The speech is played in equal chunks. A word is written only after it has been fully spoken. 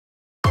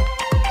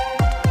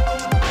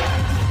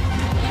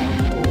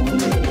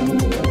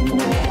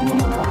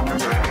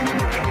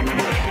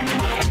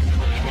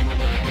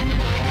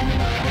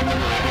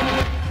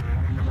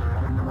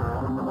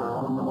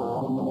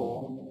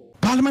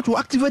Parliament will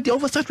activate the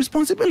oversight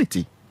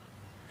responsibility.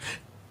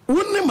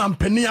 Wouldn't man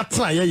penny at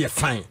try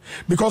fine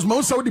because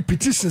most of the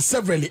petitions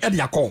severally at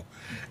your call.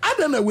 I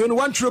don't know when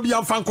one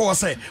tribune fan call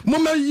say,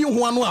 Mama, you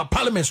want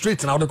Parliament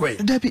straight out the way.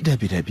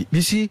 Debbie.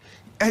 You see,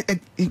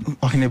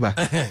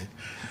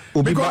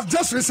 because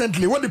just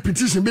recently, what the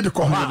petition be the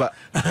call?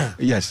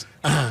 Yes.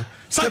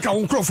 Saka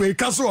unkro for a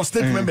council of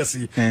state members.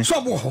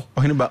 So,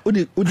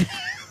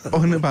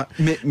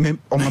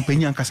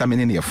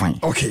 fine.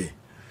 Okay.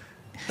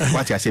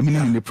 What I say,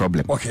 meaning the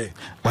problem. Okay.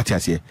 What I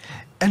say.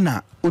 And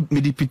now,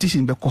 the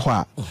petition be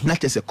not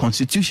just a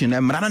constitution.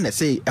 I'm rather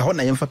say a whole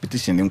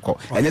petition in court.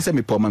 And yes,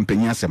 me poor man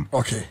penyasem.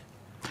 Okay.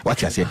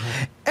 What I say.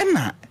 And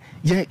now,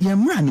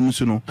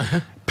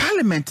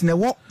 Parliament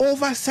now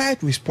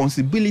oversight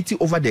responsibility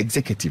over the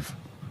executive.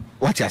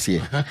 What I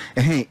say.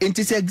 It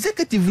is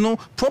executive no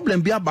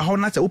problem be about how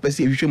not a open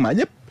issue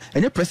man.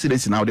 And your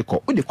presidency now they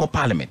call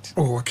Parliament.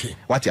 Oh, okay.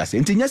 What I say.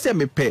 Until you say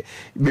me pay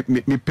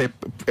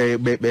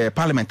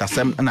Parliament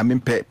assembly and I mean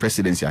pay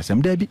presidency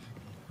assembly.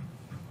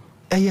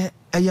 A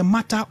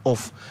matter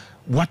of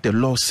what the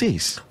law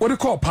says. What do you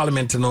call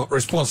Parliament no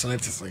response and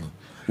everything?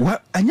 Well,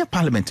 and your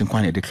Parliament in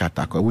Kwane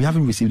declared we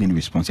haven't received any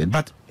response yet.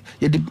 But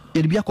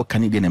you'd be a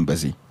Canadian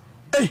embassy.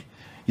 Hey,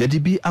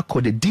 you'd be a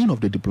the Dean of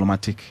the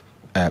Diplomatic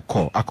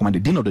Corps. I command the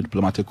Dean of the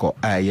Diplomatic Corps.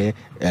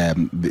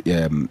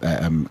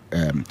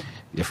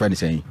 Your friend is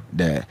saying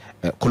the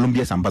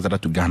Colombia's ambassador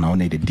to Ghana,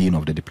 only the Dean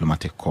of the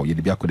Diplomatic Corps.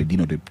 You'd be a the Dean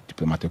of the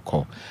Diplomatic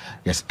Corps.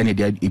 Yes, any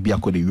day you'd be a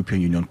the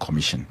European Union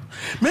Commission.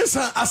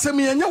 Mesa,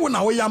 asemi enya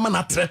wona we yama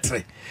na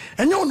tretre.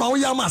 Enya wona we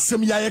yama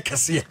asemi ya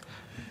kese.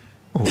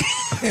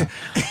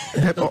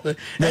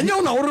 Enya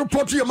wona we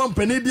report to your man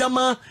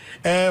penediama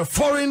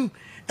foreign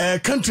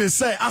countries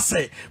say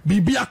ase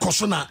bibia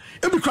kosona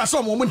ebi krasa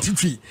o mo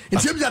ntitwi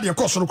nti ebia de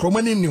kosono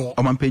kromani ni o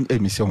man pen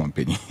me se o man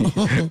peni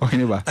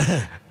ohineba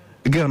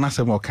girl na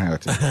se mo kan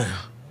yote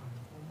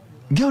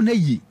girl na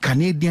yi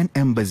Canadian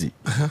embassy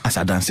as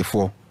a dance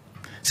for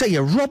say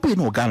you robbery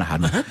no Ghana ha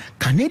no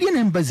Canadian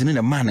embassy ne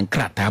man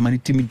nkrata man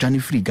timi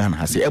dwane free Ghana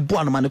ha say ebo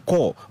an man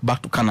call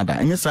back to Canada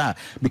and yes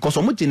because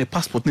omo je ne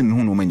passport ne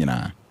hu no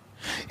manyina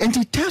and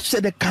he tells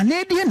said the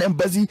Canadian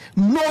embassy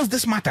knows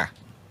this matter.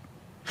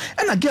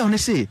 And again,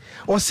 say,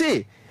 or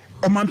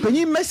man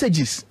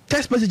messages,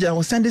 text messages I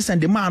was sending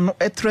the man no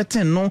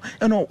threaten no,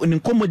 in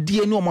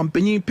commodity no man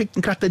picking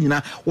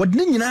crackina, what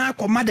Nina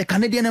command the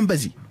Canadian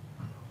embassy.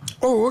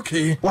 Oh,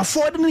 okay. What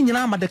for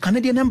the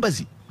Canadian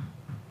embassy?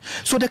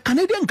 So the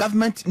Canadian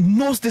government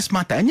knows this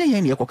matter, and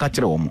you catch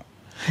it home.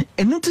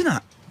 And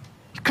Nutina,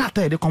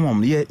 Carter, the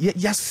common,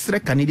 yes,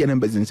 Canadian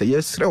embassy and say,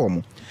 yes,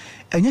 Rome.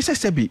 And yes, I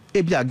said,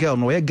 Ebia girl,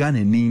 no, a gun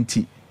and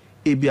ninety,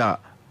 Ebia.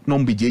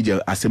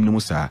 Non-BJJ assembly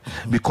musa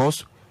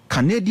because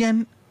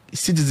Canadian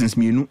citizens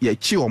minu ye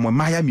chi o mo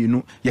maya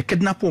minu ye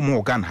kidnap o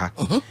mo Ghana ha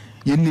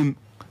ye nim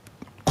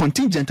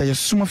contingent ye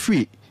suma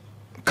free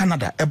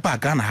Canada eba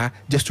Ghana ha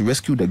just to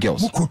rescue the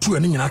girls.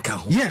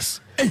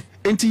 Yes.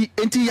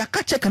 Enti ya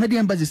catch Canadian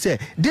embassy say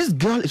this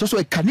girl is also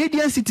a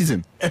Canadian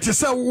citizen. It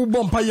is a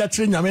bompa ya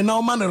nyame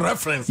na man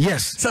reference.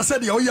 Yes.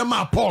 Said the oya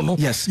ma Paul no.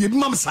 Yes. Ye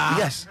mam sa.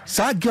 Yes.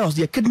 Sa girls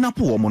ye kidnap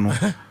o mo no.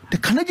 The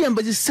Canadian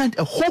embassy sent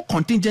a whole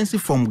contingency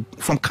from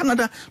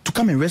Canada to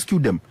come and rescue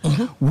them.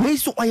 Where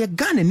so I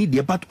Ghana need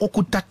there, but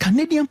okuta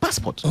Canadian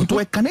passport to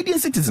a Canadian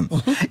citizen.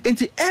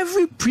 And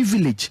every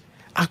privilege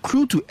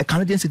accrued to a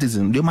Canadian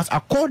citizen, they must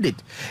accord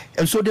it,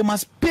 and so they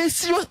must pay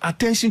serious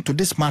attention to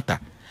this matter,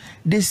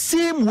 the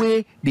same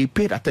way they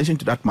paid attention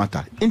to that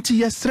matter. Into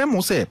yes,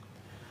 Remo say,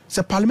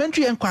 the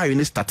parliamentary inquiry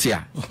in start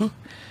here.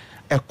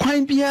 A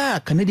crime be a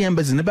Canadian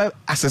embassy never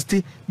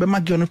assisted by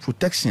Magion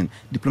protection,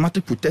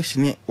 diplomatic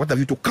protection, what have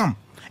you to come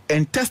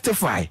and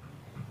testify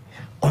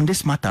on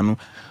this matter no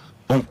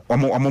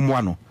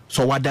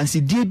so what dance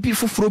DB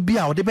for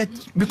Frobia or debate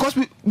because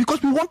we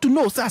want to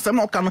know sir some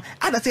not can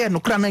other say no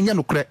cran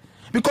no cre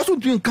because we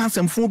doing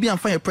cancer phobia and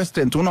fire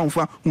president no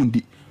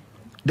undi.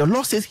 The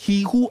law says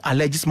he who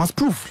alleges must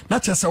prove.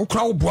 Not just a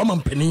crowd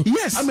woman penny.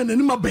 Yes, I mean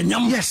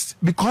benyam. Yes,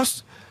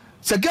 because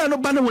the girl no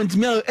banner went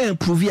me and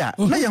prove ya.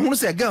 Now you want to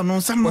say a girl no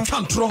some and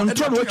try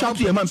to watch out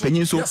to your man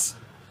penny so.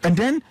 And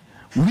then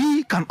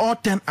we can all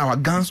turn our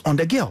guns on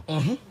the girl.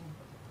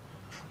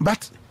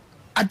 But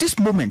at this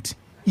moment,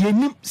 you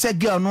need say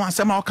girl no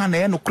asema can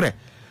no cre.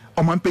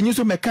 O man penny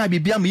so meka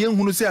bibia me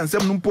hunu say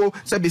ansem no mpo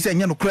say be say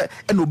nya no cre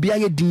and obi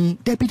aye din.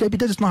 That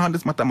is not how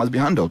this matter must be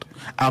handled.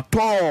 At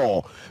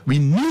all, we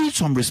need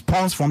some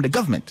response from the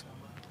government.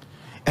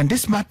 And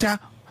this matter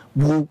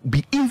will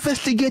be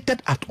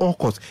investigated at all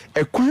costs.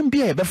 A crime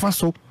be a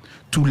so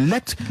to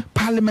let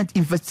Parliament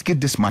investigate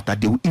this matter.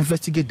 They will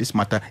investigate this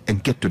matter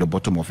and get to the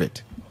bottom of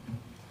it.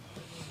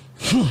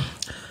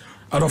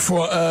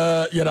 For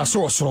yada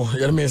so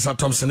yada me sa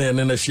Thompson and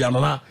na shia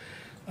no na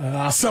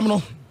asem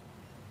no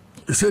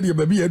said your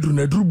baby edru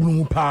na edru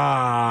bunu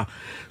pa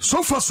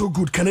so far so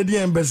good.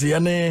 Canadian embassy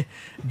and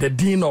the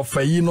dean of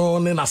ne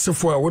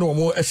nasefo we no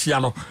mo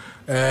ahia no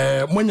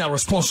monya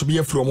response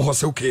be from ho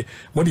say okay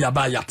what dey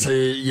aba yate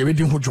ye be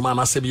din ho dwuma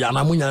na se bia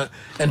na monya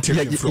enter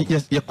from.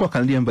 Yes, your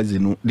Canadian embassy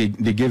no they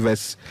gave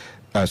us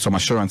some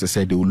assurances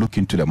said they will look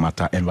into the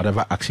matter and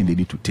whatever action they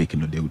need to take,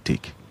 they will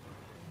take.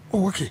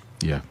 Oh, okay.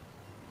 Yeah.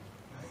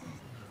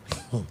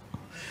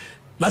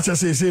 Let's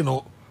just say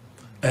no.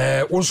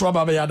 One swab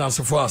about ya dance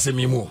for us,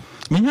 me more.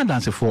 Me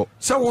dance for.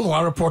 So one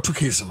will report to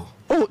case. No.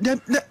 Oh,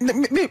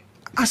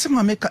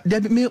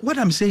 what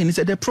I'm saying is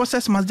that the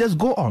process must just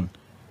go on.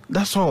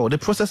 That's all. The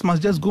process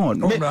must just go on.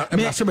 Me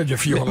dance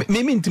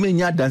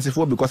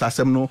for because I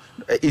said no.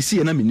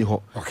 See, na me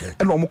ho. Okay.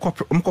 And I'm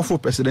for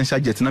presidential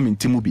jet. Na me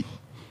timubi.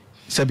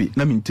 Sabi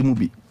na me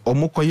timubi.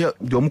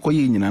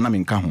 Omokoye nyina na me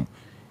nka ho.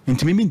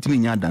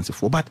 Intimi dance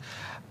for. But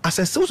as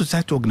a civil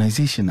society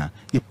organization,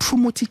 you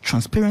promote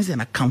transparency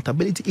and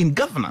accountability in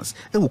governance.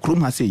 E wo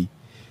krom ha say.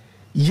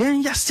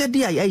 Yen ya said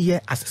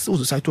as a civil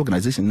society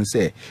organization and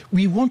say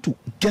we want to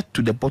get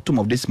to the bottom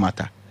of this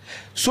matter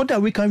so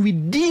that we can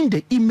redeem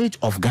the image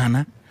of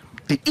Ghana,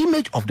 the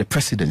image of the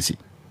presidency.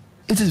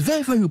 It is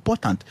very, very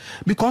important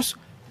because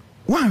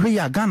one way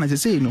Ghana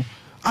is say,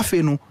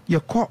 you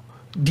call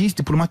these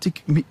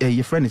diplomatic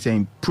your friend is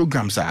saying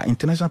programs are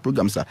international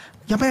programs are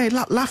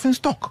laughing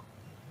stock.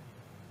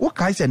 What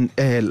guy said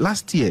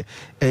last year,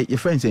 your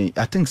friend saying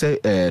I think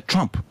say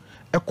Trump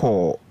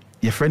call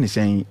your friend is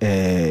saying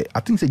I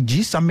think it's a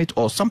G summit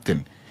or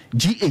something,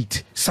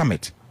 G8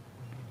 summit.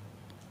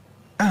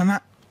 And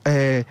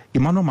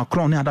Emmanuel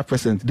Macron and other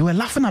presidents, they were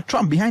laughing at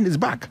Trump behind his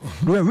back.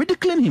 They were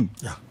ridiculing him.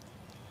 Yeah.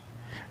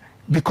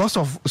 Because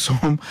of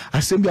some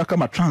assembly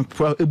come at Trump,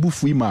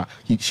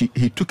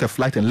 he took a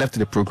flight and left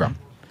the program.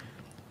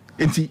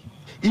 And see,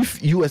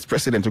 if US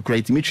president to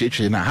create me,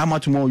 how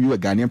much more you a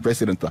Ghanaian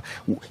president?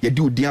 You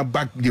do dear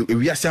back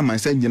we are some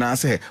saying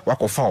say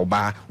wako foul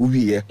bar,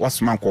 we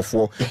what's man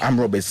for arm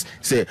robbers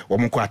say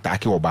Wamoko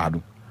attack or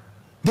badu.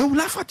 They will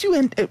laugh at you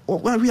and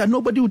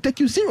nobody will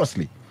take you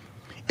seriously.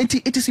 And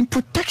it is in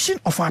protection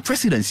of our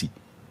presidency.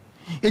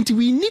 And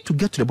we need to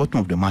get to the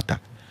bottom of the matter.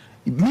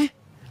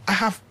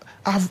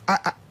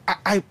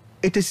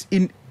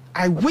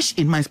 I wish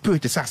in my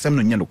spirit to say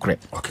assembly no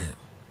correct. Okay.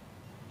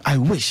 I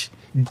wish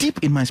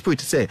deep in my spirit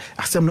to say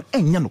assembly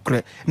no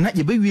correct. Not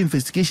your baby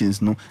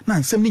investigations no. Na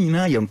assembly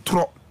na yam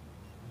tro.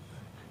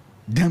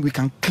 Then we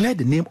can clear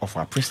the name of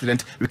our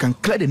president. We can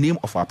clear the name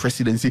of our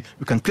presidency.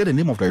 We can clear the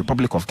name of the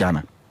Republic of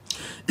Ghana.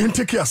 In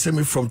take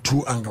assembly from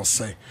two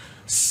angles.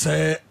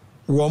 Say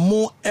one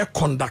more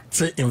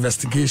conduct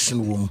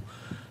investigation room.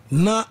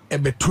 Na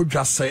ebeto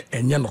dwa say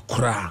enye no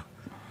kra.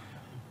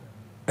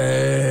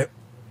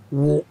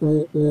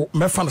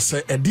 Mefan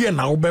say ede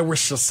na wo be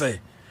wish say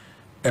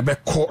ebe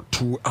court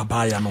to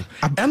abaya no.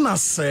 And I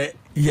say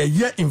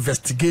ye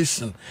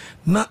investigation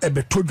na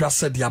ebeto dwa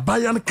say the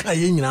abaya no kan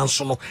ye nyina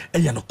nso no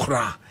eye no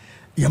kra.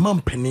 Ye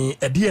mampeni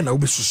ede na wo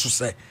be susu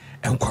say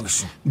enkɔ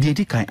so. The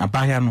edi kan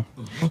abaya no.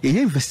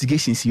 Ye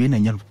investigations ye na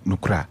nya no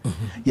kra.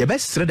 Ye be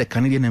sere the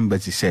Canadian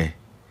embassy say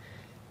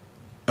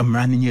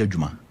amra ni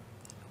adwuma.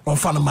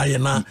 Onfa na maye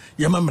na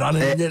ye mamra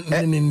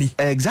ni.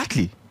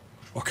 Exactly.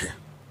 Okay.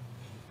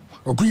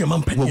 Ogu ye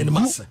mampanyin ni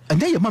mase.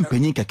 And ye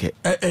mampanyin keke.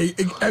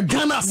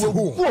 Ghana se ho.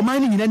 Wo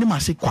man ni nyina ni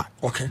mase kwa.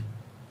 Okay.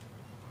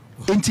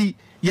 Enti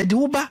ye de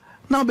wo ba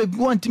na be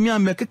go antimi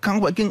ameke kan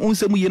working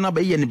onsemu ye na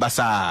be ye ni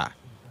basa.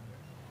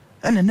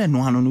 Ene ne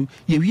no anu no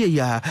ye wie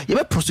ya ye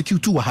be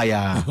prosecute wa ha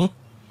ya.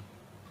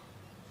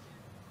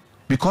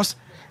 Because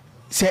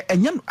say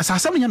enye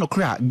asasam nya no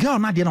kra girl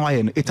na de na wa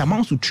ye no it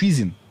amounts to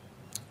treason.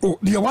 Oh,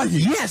 the why?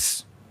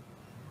 Yes.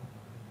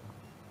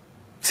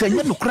 Say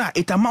enye no kra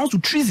it amounts to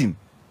treason.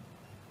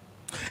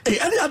 Hey,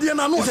 any idea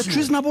na no? It's a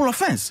treasonable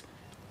offense.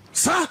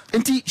 Sir,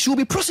 and she will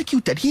be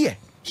prosecuted here.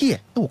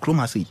 Oh,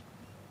 Kroma say.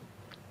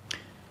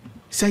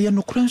 Say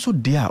no kra so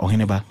there or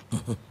heneba.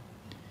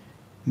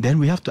 Then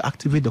we have to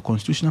activate the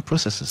constitutional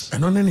processes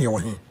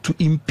to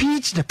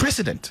impeach the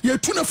president.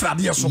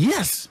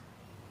 Yes.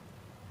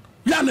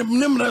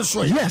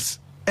 Yes.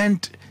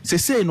 And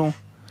say no,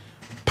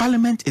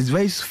 Parliament is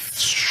very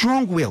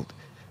strong-willed.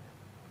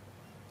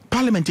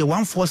 Parliament is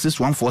one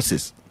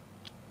forces.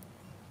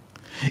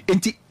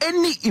 And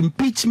any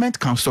impeachment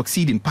can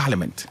succeed in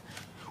Parliament.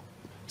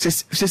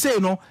 Say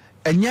no,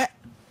 and yet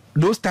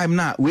those time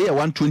now we are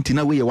 120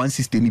 now we are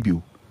 160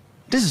 bill.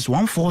 This is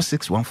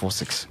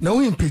 146. Now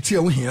we impeach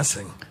you here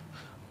saying.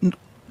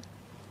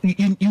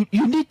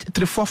 You need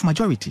 3/4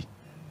 majority.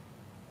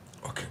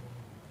 Okay.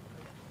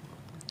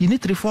 You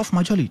need 3/4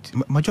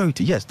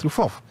 majority. Yes,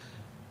 3/4.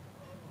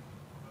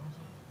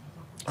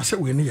 I said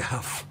we need a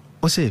half.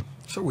 What say?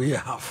 So we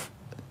half.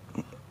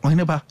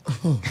 Whenever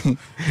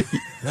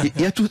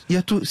you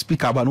to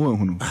speak about no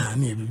one.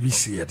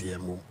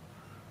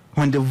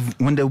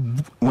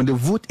 When the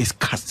vote is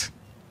cast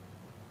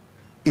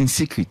in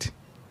secret.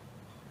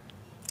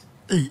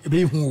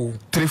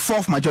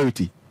 3/4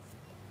 majority.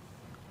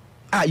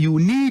 You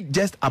need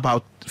just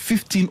about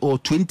 15 or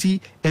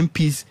 20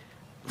 MPs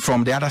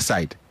from the other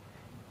side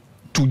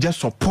to just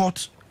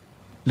support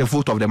the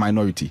vote of the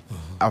minority.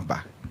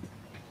 Abba.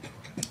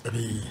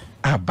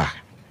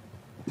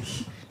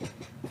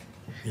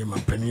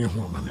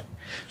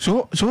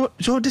 So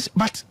this,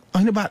 but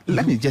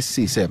let me just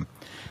say, Sam,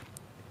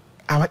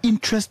 our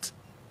interest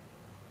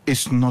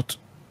is not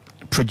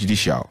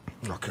prejudicial.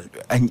 Okay.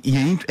 And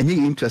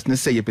your interest,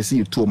 let's say you perceive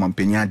you to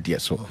Mampenia, dear.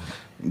 So,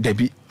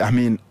 Debbie, I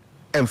mean,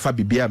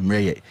 Bibia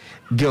Mray,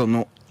 girl,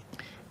 no,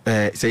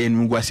 saying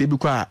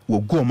Mugwasebuka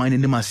will go mine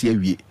in the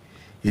Masia,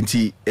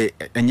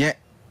 and yet,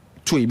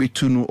 to a bit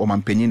too no or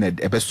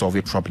Mampenia, a best solve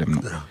a problem.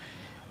 No. Yeah.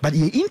 But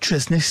your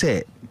interest, let's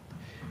say,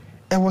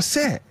 I was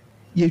say,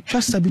 you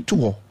trust a bit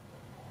too.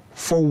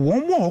 For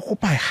one more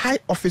occupy high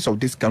office of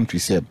this country,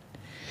 said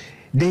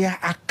they are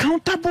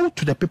accountable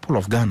to the people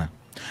of Ghana,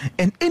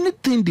 and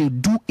anything they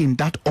do in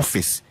that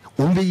office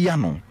will be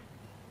yano.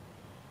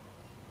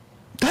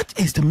 That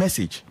is the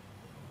message.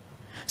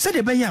 Said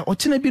the Baya or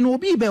Tinebi no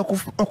be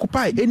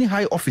occupy any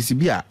high office.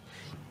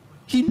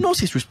 He knows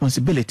his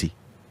responsibility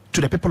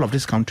to the people of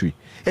this country,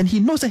 and he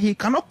knows that he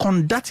cannot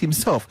conduct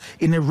himself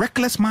in a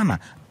reckless manner.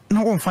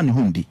 No one funny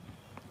hundi.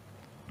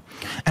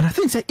 And I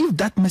think that if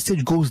that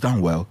message goes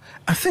down well,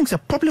 I think the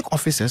public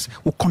officers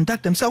will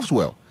conduct themselves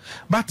well.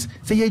 But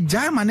say ye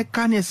German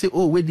can say,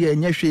 oh, where the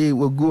Nyashe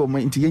will go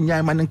into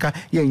Yamanka,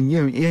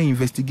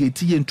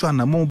 investigate into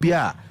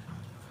Anamobia.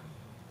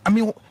 I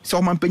mean, so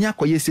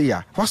Mampenyako, ye say,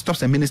 what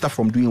stops a minister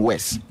from doing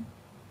worse?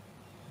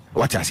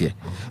 What I say?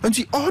 And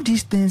see, all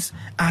these things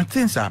are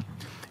things that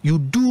you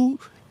do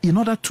in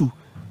order to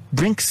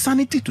bring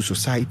sanity to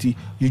society.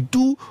 You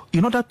do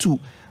in order to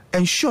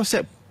ensure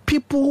that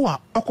people who are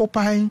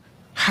occupying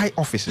high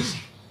offices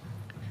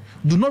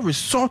do not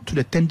resort to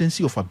the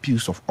tendency of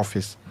abuse of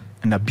office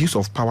and abuse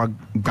of power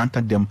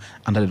granted them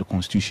under the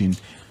Constitution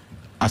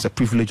as a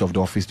privilege of the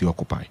office they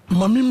occupy.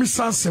 Mami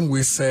misansem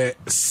we say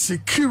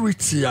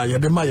security a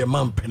yedema ye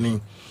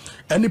mampeni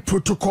any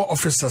protocol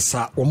officers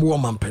are omo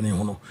mampeni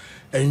hono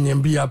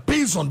and be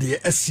based on the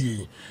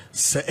SCA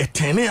say it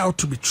turn out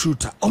to be true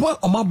ta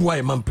omabua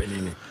ye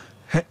mampeni.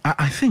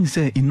 I think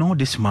say in all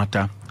this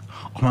matter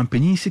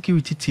mampeni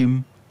security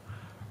team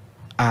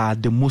are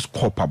the most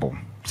culpable.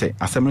 Say,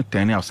 as I'm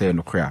telling you, say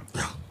no clear.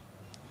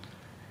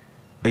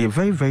 A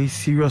very, very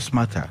serious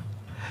matter.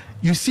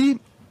 You see,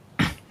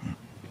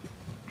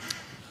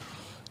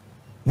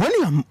 when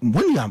you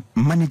are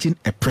managing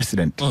a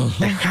president, a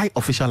high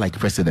official like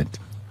president,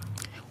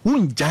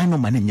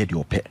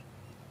 the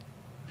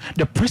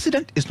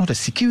president is not a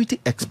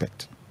security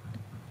expert.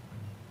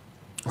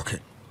 Okay.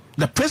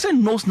 The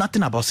president knows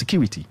nothing about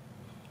security.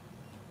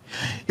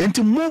 And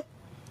to more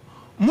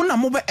Muna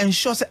Moba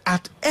ensures that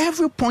at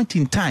every point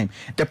in time,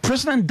 the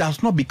president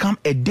does not become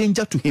a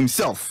danger to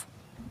himself.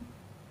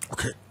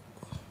 Okay.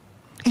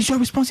 It's your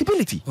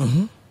responsibility.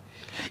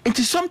 It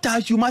is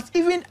sometimes you must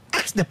even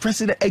ask the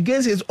president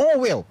against his own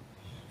will.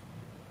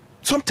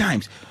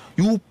 Sometimes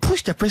you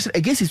push the president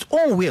against his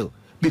own will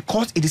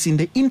because it is in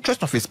the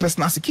interest of his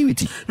personal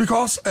security.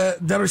 Because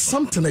there is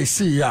something I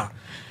see here.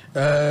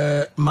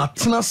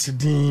 Martina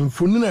Sidin,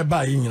 Funina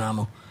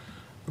Bayinano,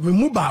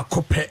 Muba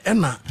Cope,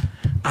 Enna.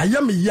 I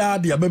am a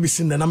yard, the baby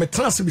sin, and I'm a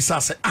transfer.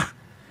 Say,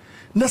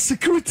 the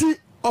security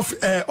of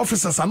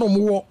officers are no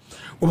more,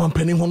 or my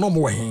penny no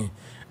more.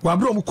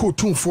 Wabro ko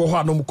tun for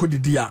her no mukodi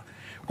dia,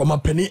 or my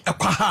penny a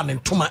kwahan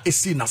and toma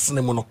esi na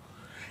cinemono.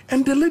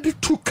 And the lady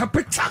took a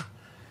picture.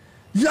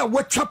 Ya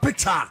what your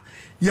picture?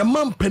 Your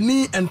man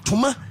penny and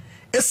toma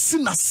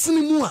esi na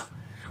cinemua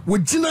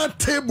with dinner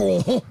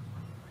table ho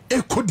e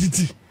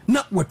kodidi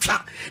not what.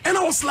 And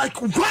I was like,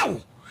 wow,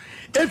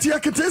 and you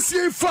can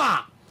see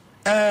far.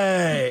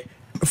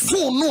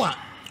 Phone no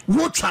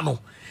what channel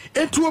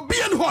and to a be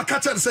and who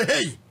catch and say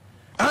hey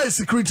I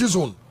security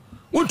zone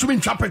want to be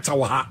in chapter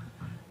wa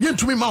yen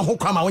to me man ho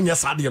kwama on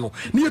yes ade no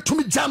near to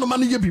me jano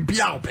man ye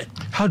bibia ope.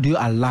 How do you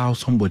allow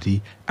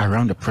somebody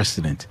around the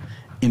president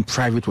in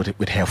private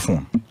with her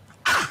phone?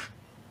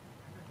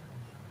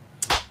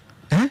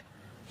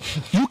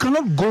 You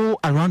cannot go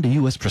around the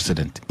US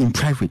president in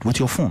private with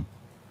your phone.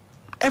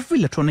 Every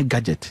electronic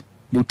gadget,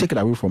 they'll take it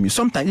away from you.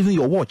 Sometimes even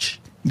your watch,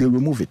 they'll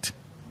remove it.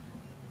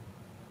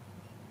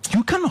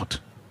 You cannot.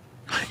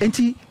 And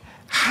see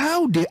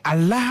how they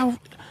allow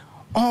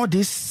all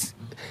this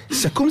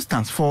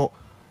circumstance for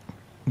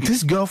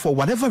this girl, for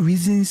whatever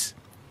reasons,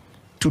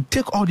 to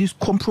take all these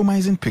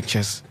compromising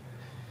pictures.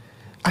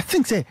 I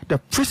think say the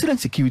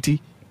president's security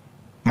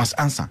must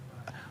answer.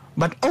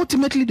 But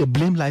ultimately the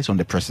blame lies on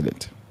the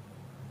president.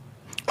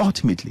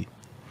 Ultimately.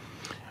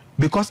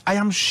 Because I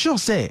am sure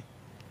say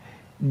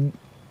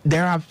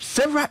there are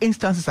several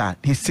instances that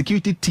his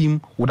security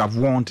team would have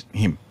warned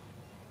him.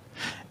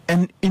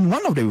 And in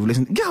one of the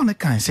revelations, girl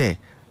can say,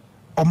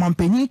 "O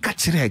mampenyi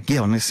kachire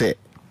girl ne say,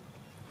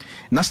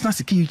 national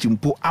security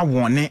mpo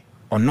awone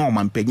or no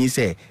mampenyi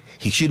say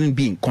he shouldn't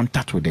be in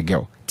contact with the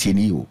girl.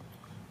 Tieni.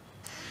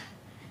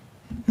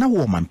 Now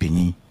o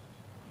mampenyi,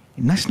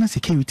 national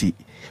security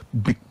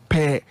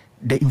prepare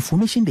the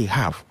information they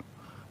have.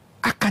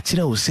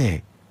 Akachire will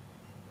say,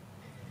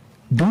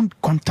 don't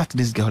contact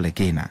this girl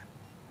again.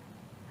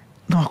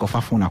 No, I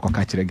got phone. I got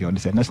kachire girl. They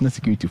say national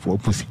security for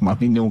pussy.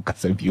 Mami no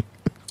kasabio.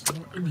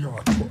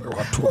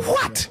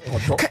 What?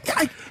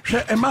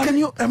 Can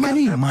you imagine? Can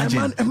you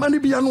imagine?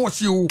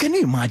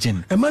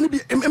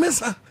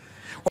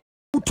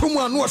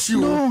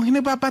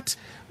 No,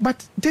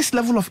 but this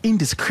level of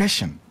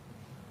indiscretion.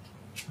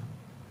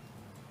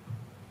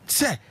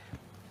 Sir,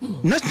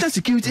 national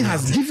security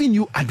has given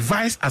you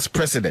advice as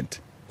president.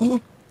 No,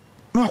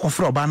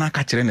 Akufo Addo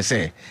ka kire ne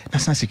say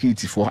national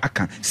security for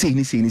aka say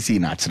ni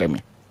na kire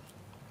me.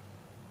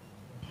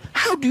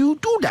 How do you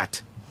do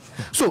that?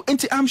 So,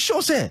 I'm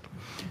sure, sir,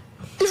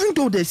 even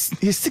though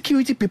his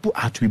security people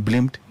are to be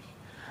blamed,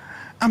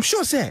 I'm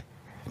sure, sir,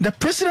 the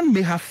president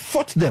may have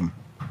fought them.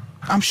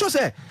 I'm sure,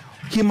 sir,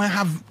 he might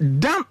have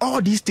done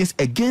all these things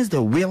against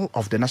the will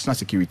of the national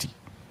security,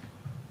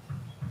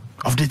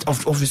 of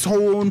his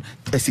own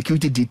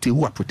security detail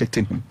who are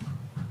protecting him.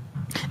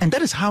 And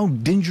that is how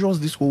dangerous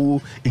this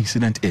whole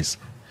incident is.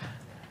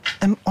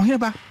 And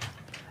Oheba,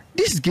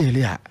 this girl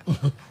here,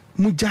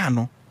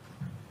 Mujano,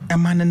 a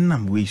man and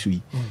nam way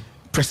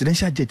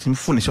presidential jet in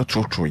phone is your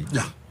troy.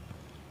 Yeah.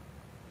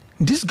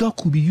 This girl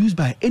could be used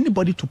by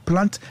anybody to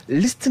plant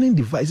listening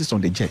devices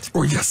on the jet.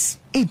 Oh yes.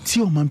 It's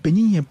your man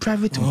penny and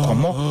private so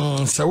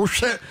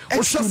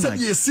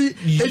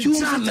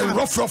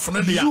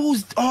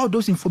used all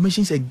those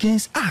informations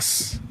against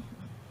us.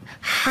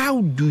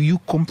 How do you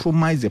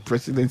compromise the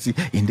presidency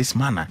in this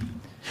manner?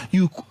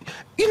 You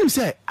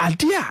say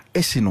idea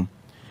esinum.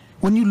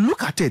 When you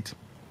look at it,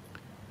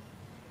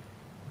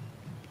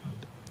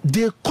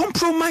 they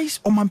compromise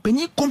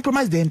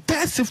the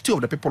entire safety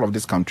of the people of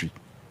this country.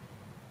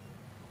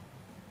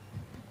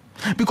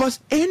 Because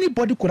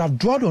anybody could have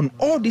drawn on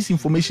all these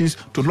informations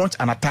to launch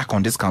an attack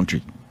on this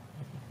country.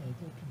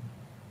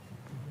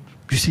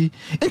 You see,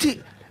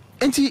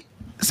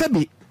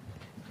 Sebi,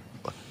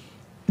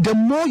 the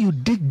more you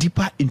dig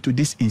deeper into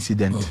this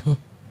incident,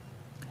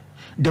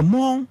 the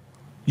more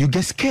you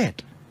get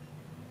scared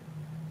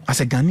as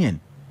a Ghanaian.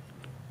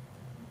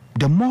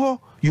 The more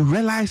you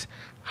realize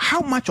how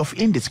much of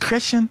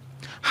indiscretion,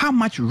 how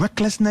much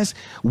recklessness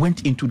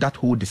went into that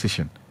whole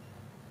decision.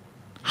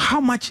 How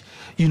much,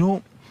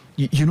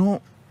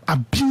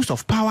 abuse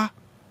of power,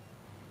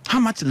 how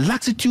much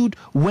laxitude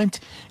went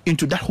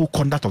into that whole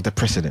conduct of the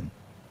president.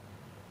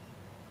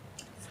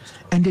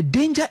 And the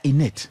danger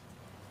in it,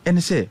 and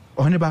I say,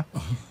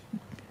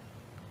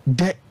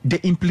 the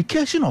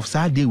implication of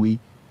Sadewe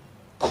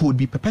could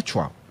be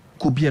perpetual,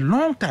 could be a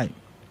long time.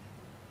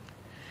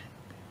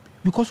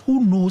 Because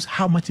who knows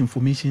how much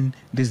information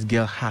this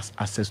girl has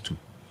access to,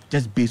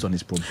 just based on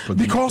his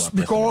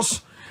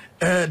because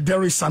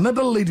there is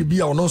another lady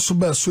be on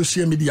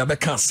social media that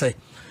can say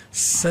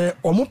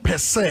omo per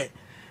se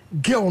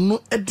girl no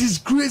a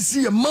disgrace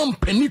a man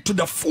penny to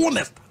the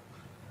fullness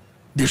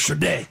they should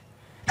there.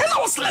 And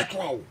I was like,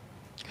 wow.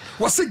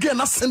 Was again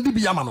na sendi bi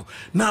yama no.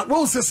 Na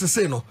won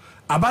say no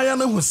abaya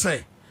na hu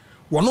say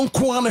wono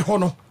ko ane ho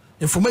no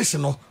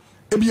information no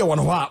ebia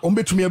wono ho a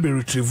ombetumi be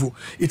retrieve.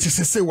 It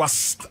is say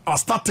was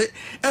started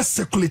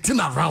circulating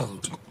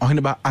around.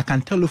 I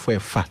can tell you for a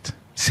fact,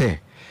 say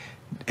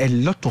a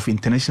lot of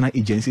international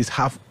agencies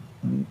have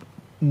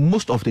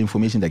most of the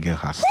information the girl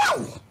has.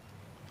 Wow.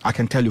 I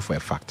can tell you for a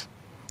fact.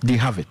 They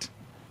have it.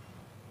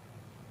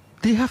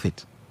 They have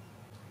it.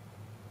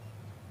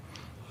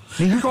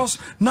 Because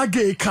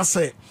nage ka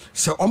say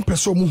on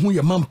person mu hu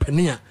ye man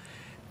penia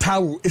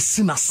tawo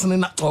esina sene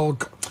na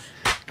og.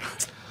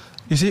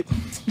 You see,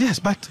 yes,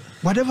 but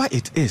whatever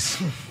it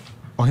is,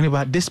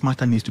 this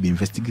matter needs to be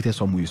investigated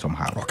some way,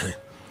 somehow. Okay.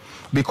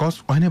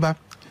 Because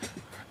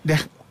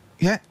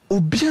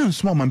Obian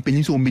small man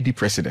penny so made the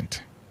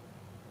president.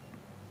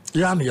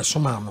 Yeah, no, yes,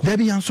 man. There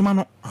be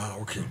no. Ah,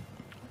 okay.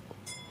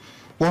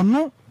 Well,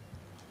 no.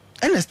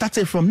 And it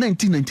started from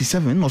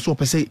 1997, also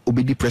per se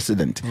obedi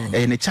president,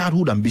 and a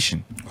childhood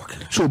ambition.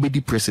 Okay. So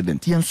obedi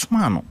president,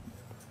 Yansumano.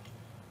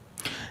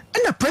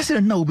 And the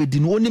president now obedi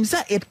no name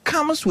say it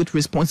comes with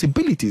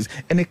responsibilities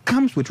and it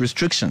comes with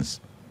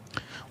restrictions.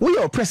 We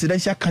are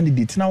presidential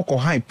candidate now call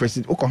high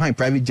president or high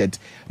private jet.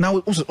 Now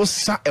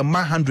also a man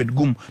 100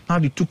 gum. Now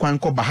the two can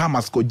call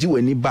Bahamas ko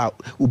jiwe ni ba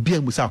ubi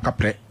musa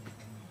kapre.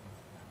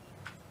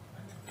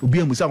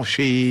 Ubi musa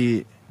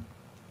she.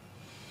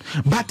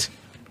 But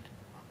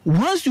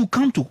once you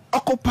come to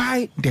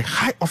occupy the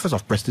high office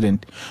of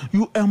president,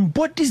 you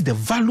embody the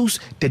values,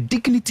 the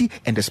dignity,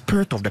 and the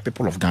spirit of the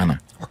people of Ghana.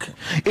 Okay.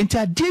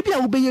 Inter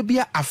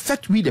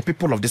affect we the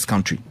people of this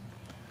country.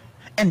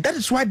 And that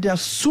is why there are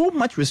so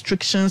much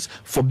restrictions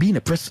for being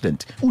a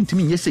president.